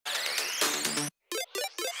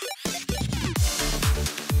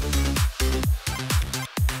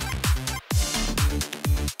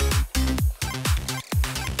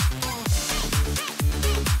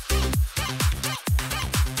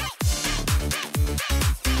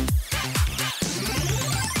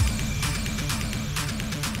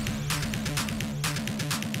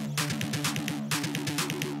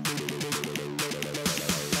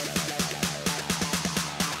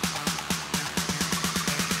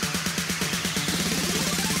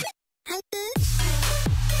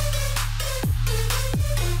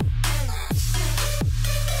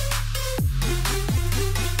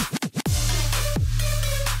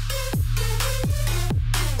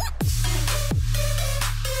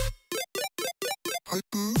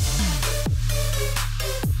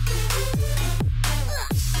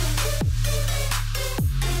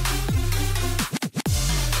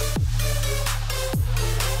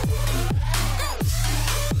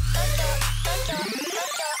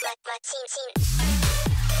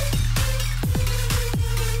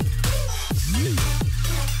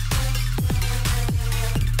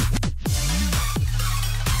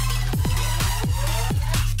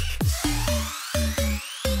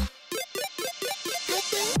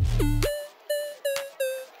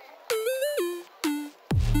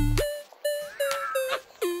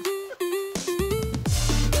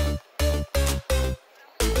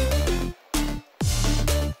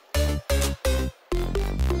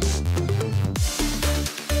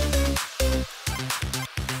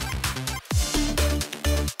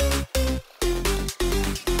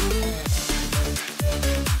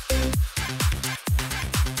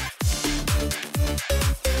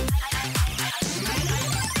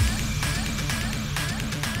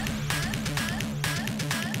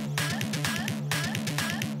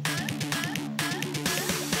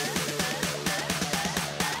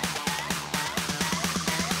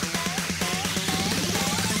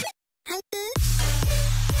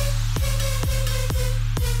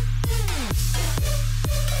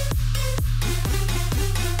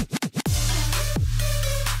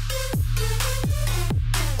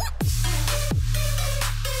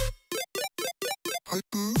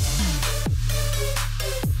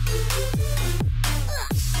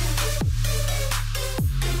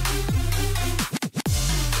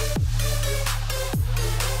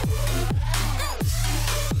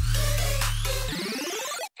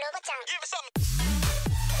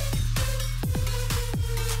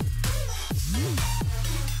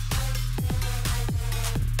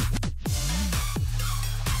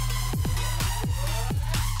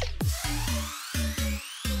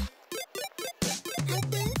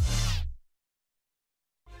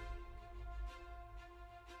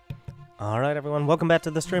Alright everyone, welcome back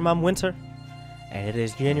to the stream. I'm Winter, and it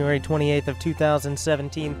is January 28th of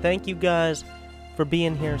 2017. Thank you guys for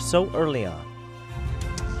being here so early on.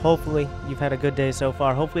 Hopefully you've had a good day so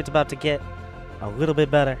far. Hopefully it's about to get a little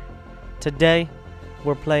bit better. Today,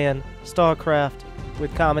 we're playing Starcraft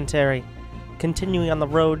with commentary, continuing on the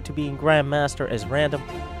road to being Grandmaster as random.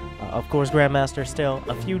 Of course, Grandmaster still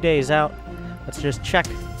a few days out. Let's just check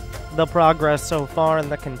the progress so far in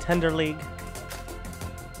the Contender League.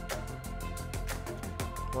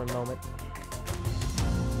 One moment.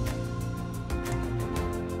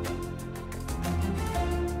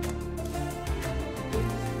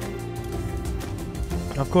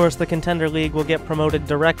 Of course, the Contender League will get promoted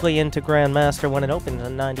directly into Grandmaster when it opens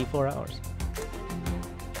in 94 hours.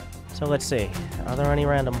 So let's see. Are there any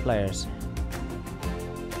random players?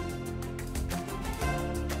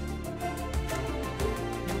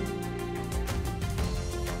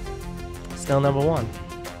 Still number one.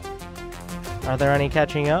 Are there any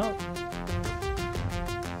catching up?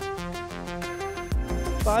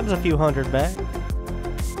 Bob's a few hundred back.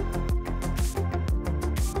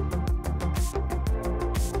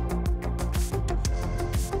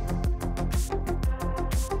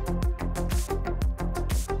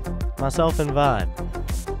 Myself and Vibe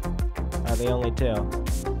are the only two.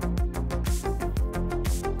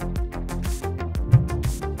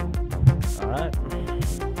 Alright.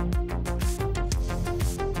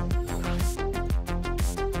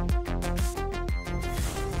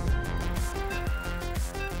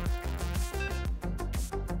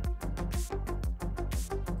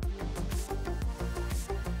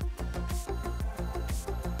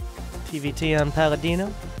 TVT on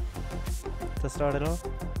Paladino to start it off.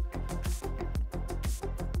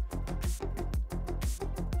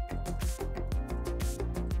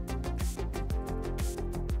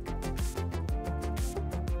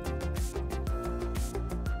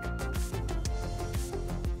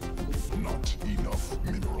 Not enough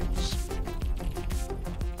minerals.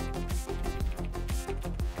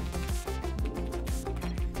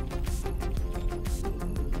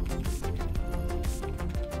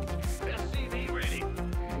 SCV ready.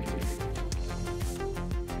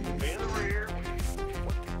 In the rear.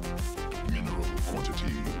 Mineral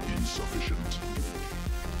quantity insufficient.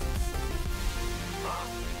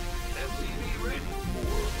 SCV ready.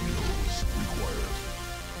 More minerals required.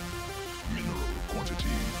 Mineral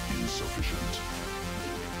quantity insufficient.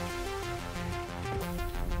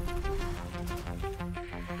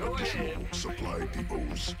 Go ahead. Additional supply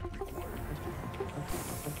depots required.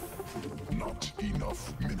 Not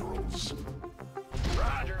enough minerals.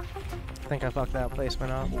 Roger. I think I fucked that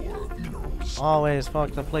placement up. More minerals. Always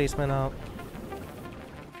fuck the placement up.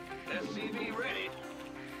 SCV ready.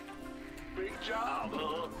 Big Big job,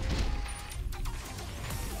 huh?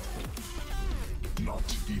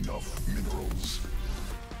 Not enough minerals.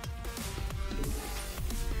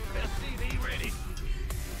 SCV ready.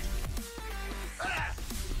 Ah!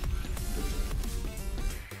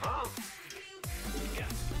 Huh? Yeah.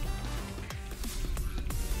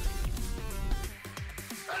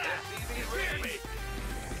 SCV ready.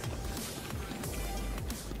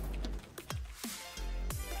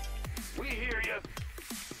 We hear you.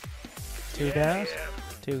 Two guys.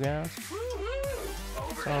 Two guys.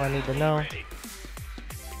 That's all I need to know.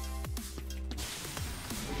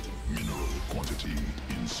 Mineral quantity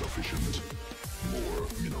insufficient. More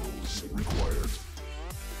minerals required.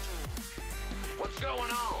 What's going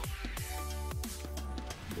on?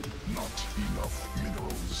 Not enough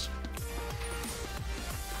minerals.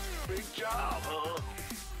 Big job, huh?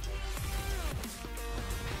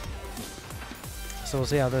 So we'll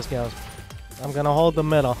see how this goes. I'm gonna hold the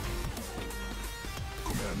middle.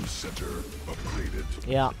 Command center upgraded.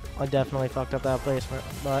 Yeah, I definitely fucked up that placement.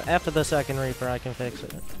 But after the second Reaper, I can fix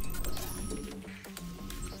it.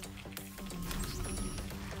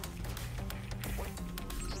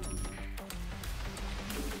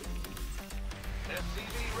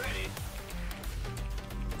 SCV ready.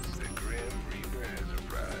 The Grim Reaper has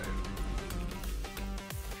arrived.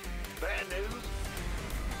 Bad news.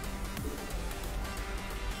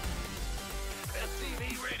 SCV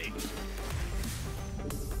ready.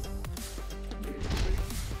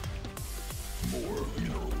 More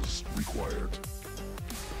minerals required.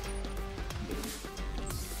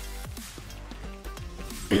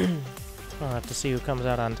 I'll have to see who comes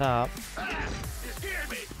out on top Ah! You scared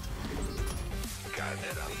me. Got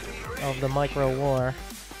SCV ready. of the micro war.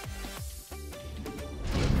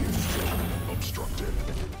 Landing zone obstructed.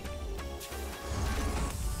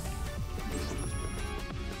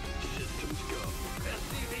 Systems go.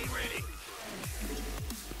 SCV ready.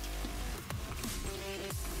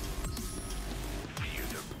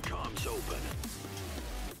 Fusion comms open.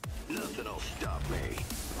 Nothing'll stop me.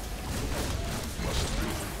 Must be.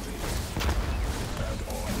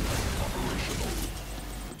 Add-on operational.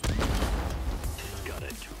 Got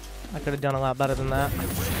it. I could have done a lot better than that,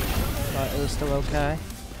 but it was still okay.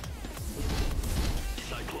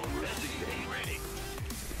 Cyclone SCV ready.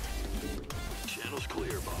 Channels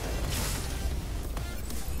clear, boss.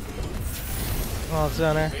 Well,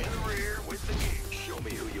 center. In the rear with the gear. Show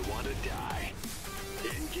me who you want to die.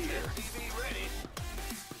 In gear. SCV ready.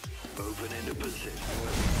 Moving into position.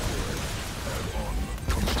 Add-on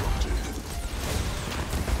constructed.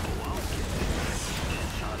 Oh, I'll get it.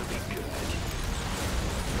 This ought to be good.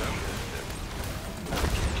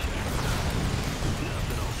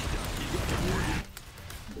 Nothing'll stop you.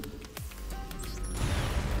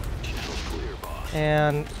 Channels clear, boss.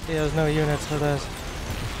 And there's no units for this.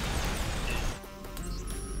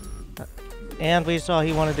 And we saw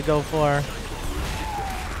he wanted to go for...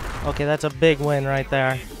 Okay, that's a big win right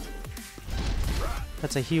there.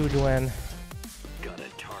 That's a huge win. Got a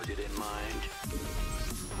target in mind.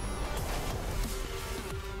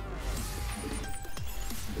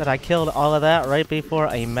 That I killed all of that right before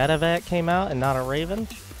a medevac came out and not a Raven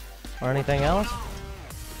or anything else.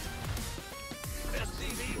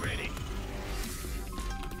 SCV ready.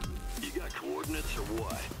 You got coordinates or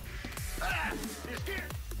what? Ah! You scared?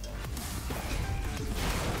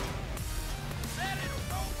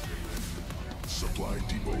 Supply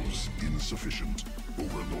depots insufficient.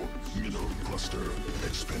 Overlord mineral cluster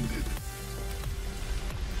expended.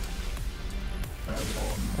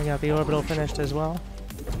 Add-on I got the orbital finished as well.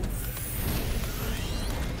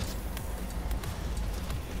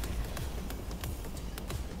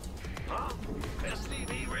 Huh?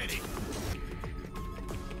 SCV ready.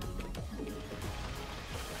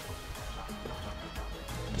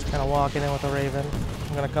 Just kind of walking in with a Raven.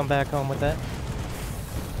 I'm gonna come back home with it.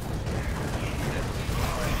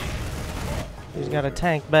 He's got a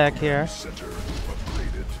tank back here. center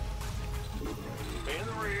upgraded. In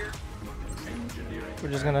the rear. We're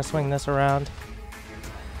just gonna swing this around.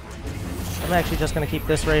 I'm actually just gonna keep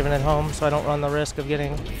this Raven at home so I don't run the risk of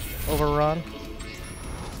getting overrun.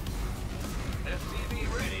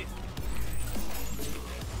 SCV ready.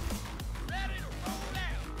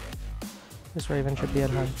 This Raven should be at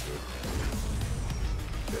home.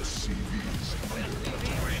 SCVs under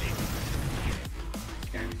SCV ready.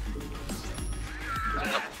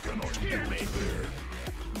 cannot build there.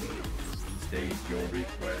 State your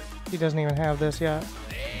request. He doesn't even have this yet.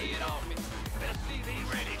 Lay it on me. SCV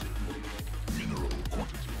ready. Mineral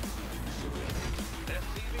quantity.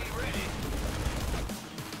 SCV ready.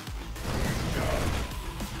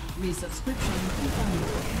 Resubscription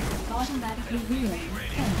confirmed. Automatically reload.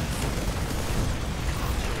 Thanks.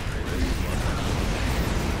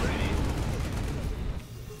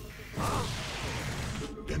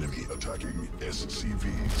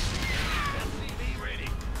 SCVs. SCV ready.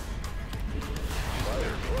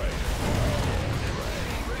 Fire right.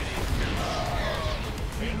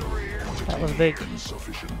 In the rear. That was big.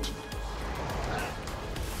 Insufficient.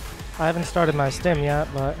 I haven't started my stim yet,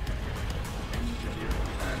 but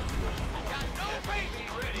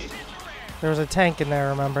there was a tank in there,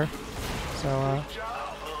 remember? So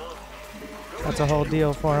that's a whole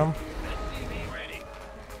deal for him.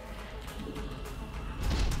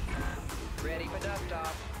 Ready for dust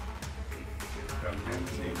off.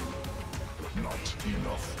 Not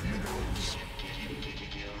enough minerals.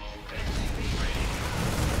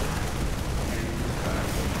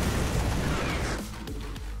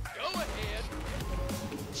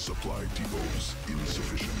 Supply depots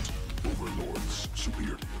insufficient. Overlords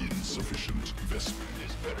superior. Insufficient investment.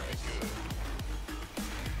 This better be good.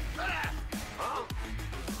 Huh?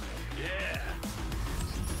 Yeah.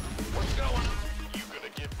 What's going on? You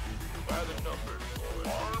gonna get by the numbers, boy.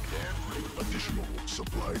 Armed and ready. Additional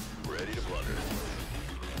supply. Ready to plunder.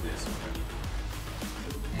 This one.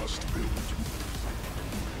 Must build.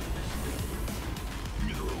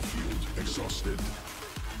 Mineral field exhausted.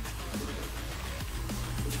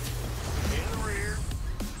 In the rear.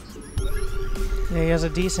 Yeah, he has a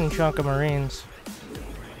decent chunk of Marines.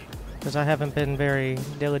 Because I haven't been very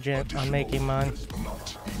diligent on making mine,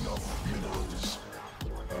 Not enough minerals.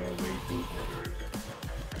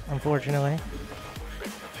 unfortunately.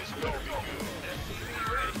 This better be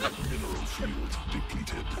good. Mineral field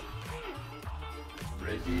depleted.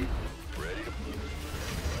 Ready. Ready to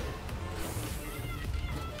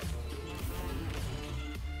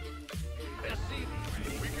SCV.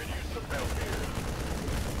 We could use some help here.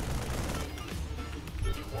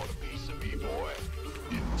 You want a piece of me, boy?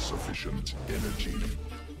 Insufficient energy.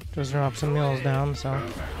 Just drop some mills down, so.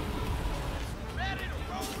 Ready to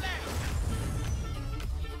roll out.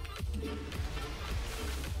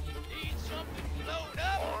 Need something load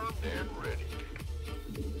up. Armed and ready.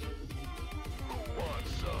 Who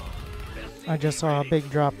wants some? I just saw a big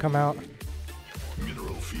drop come out.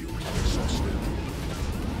 Mineral field exhausted.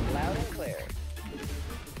 Loud and clear.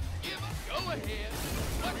 Go ahead.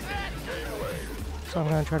 What's that? Gateway. So I'm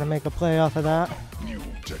going to try to make a play off of that. New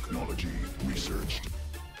technology researched.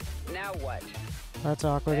 Now what? That's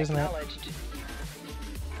awkward, isn't it? Acknowledged.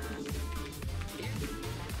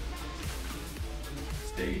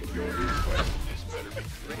 State your request. This better be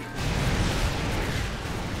clean.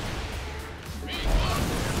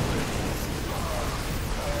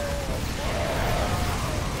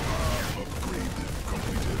 Upgrade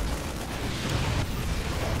completed.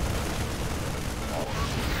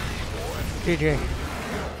 GG.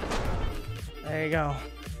 There you go.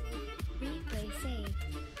 Replay saved.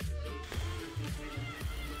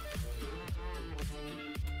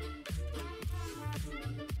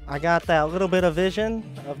 I got that little bit of vision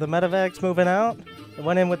of the medevacs moving out. It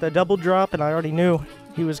went in with a double drop, and I already knew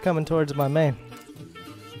he was coming towards my main.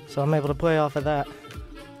 So I'm able to play off of that.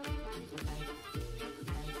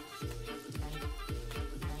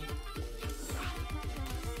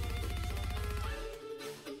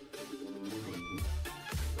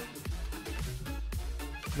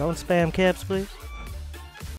 Don't spam caps, please.